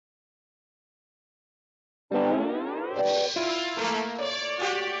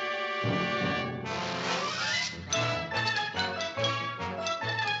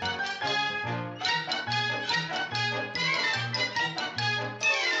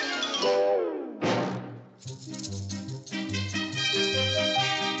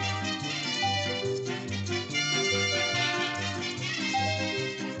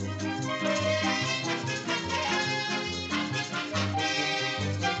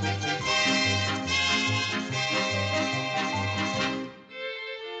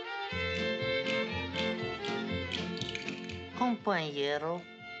Compañero,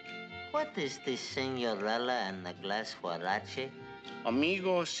 what is this Señorella and the glass Huarache?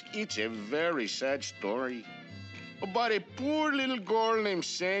 Amigos, it's a very sad story about a poor little girl named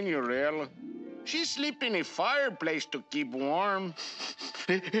Señorella. She sleeps in a fireplace to keep warm.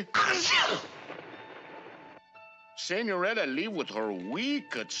 Señorella lived with her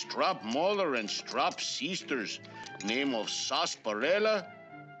wicked strap mother and strap sisters, name of Sarsaparilla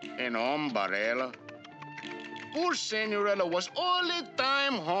and Umbrella. Poor Señorella was all the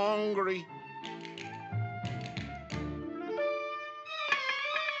time hungry.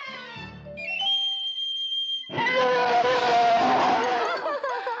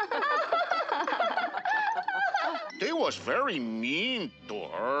 They was very mean to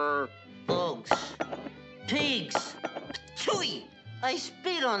her. Dogs, pigs, ptooey! I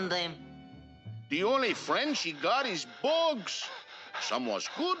spit on them. The only friend she got is bugs. Some was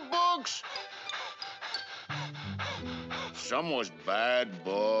good bugs. Some was bad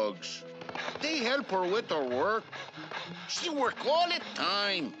bugs. They help her with her work. She work all the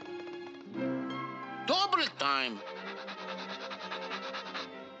time. Double time.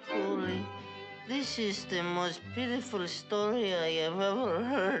 Truly, this is the most beautiful story I have ever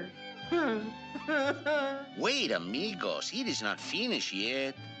heard. Wait, amigos, it is not finished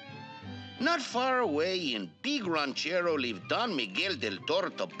yet. Not far away in Big Ranchero lived Don Miguel del Toro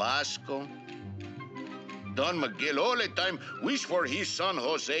Tabasco. Don Miguel all the time wished for his son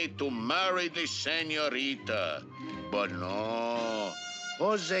Jose to marry the señorita. But no,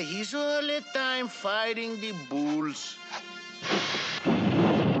 Jose, he's all the time fighting the bulls.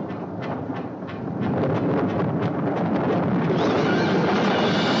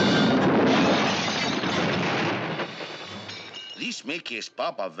 This makes his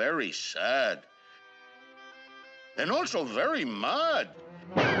papa very sad. And also very mad.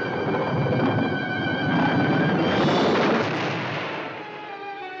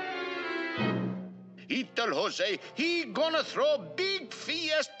 He tell Jose he gonna throw a big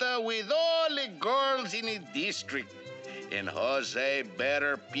fiesta with all the girls in the district. And Jose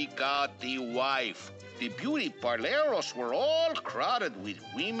better pick out the wife. The beauty parleros were all crowded with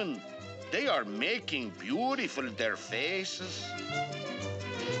women. They are making beautiful their faces.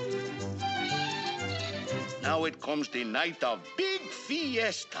 Now it comes the night of big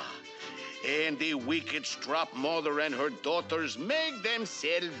fiesta. And the wicked strap mother and her daughters make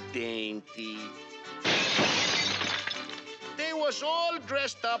themselves dainty. They was all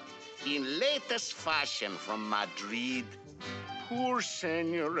dressed up in latest fashion from Madrid. Poor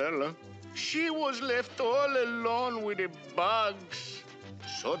Señorella. She was left all alone with the bugs.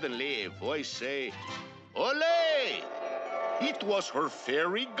 Suddenly a voice say, "Ole!" It was her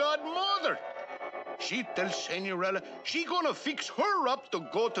fairy godmother. She tells Señorella she gonna fix her up to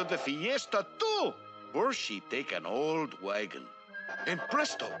go to the fiesta too. First she take an old wagon. And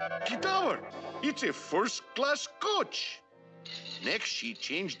presto, guitar! It's a first-class coach. Next she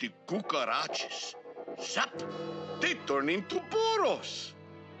changed the cucarachas. Zap! They turn into burros.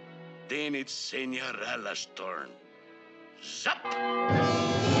 Then it's Señorella's turn. Zap!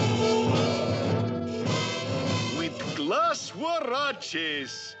 With glass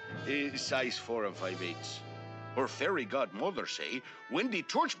huaraches, size 4 5/8. Her fairy godmother say, when the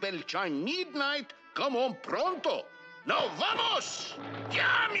church bell chime midnight, come on pronto. Now vamos!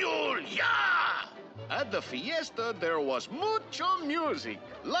 Ya, mule, ya! At the fiesta, there was mucho music,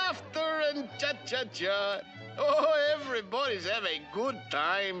 laughter and cha-cha-cha. Oh, everybody's having a good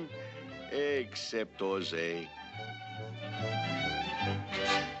time, except Jose.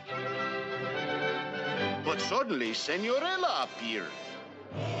 But suddenly, Señorella appeared.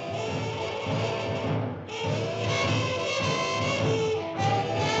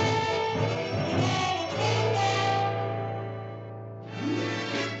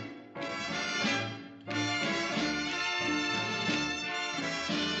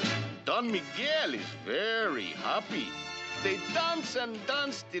 Don Miguel is very happy. They dance and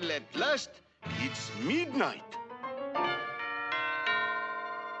dance till at last it's midnight.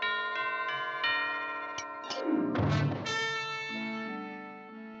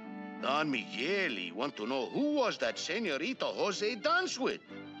 Don Miguel, he want to know who was that Señorita Jose dance with.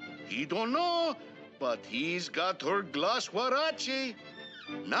 He don't know, but he's got her glass Huarache.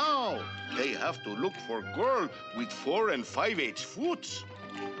 Now, they have to look for girl with 4 and 5/8 foots.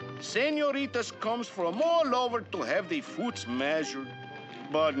 Señoritas comes from all over to have the foots measured,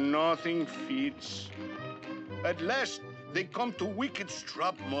 but nothing fits. At last, they come to wicked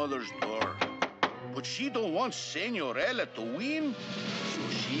strap mother's door. But she don't want Señorella to win, so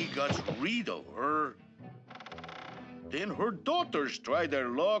she got rid of her. Then her daughters try their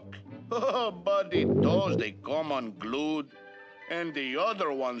luck, but the toes they come unglued, and the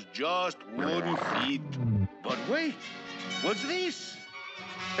other ones just wouldn't fit. But wait, what's this?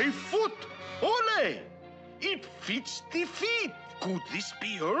 A foot! Ole! It fits the feet! Could this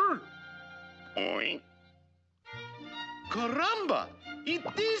be her? Oink. Caramba! It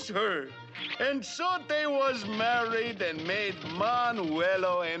is her! And so they was married and made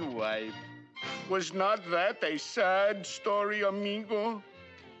Manuelo and wife. Was not that a sad story, amigo?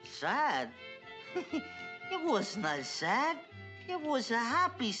 Sad? It was not sad. It was a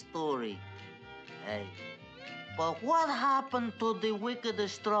happy story. Hey, but what happened to the wicked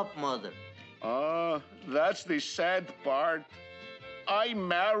stepmother? That's the sad part. I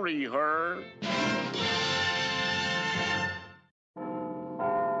marry her.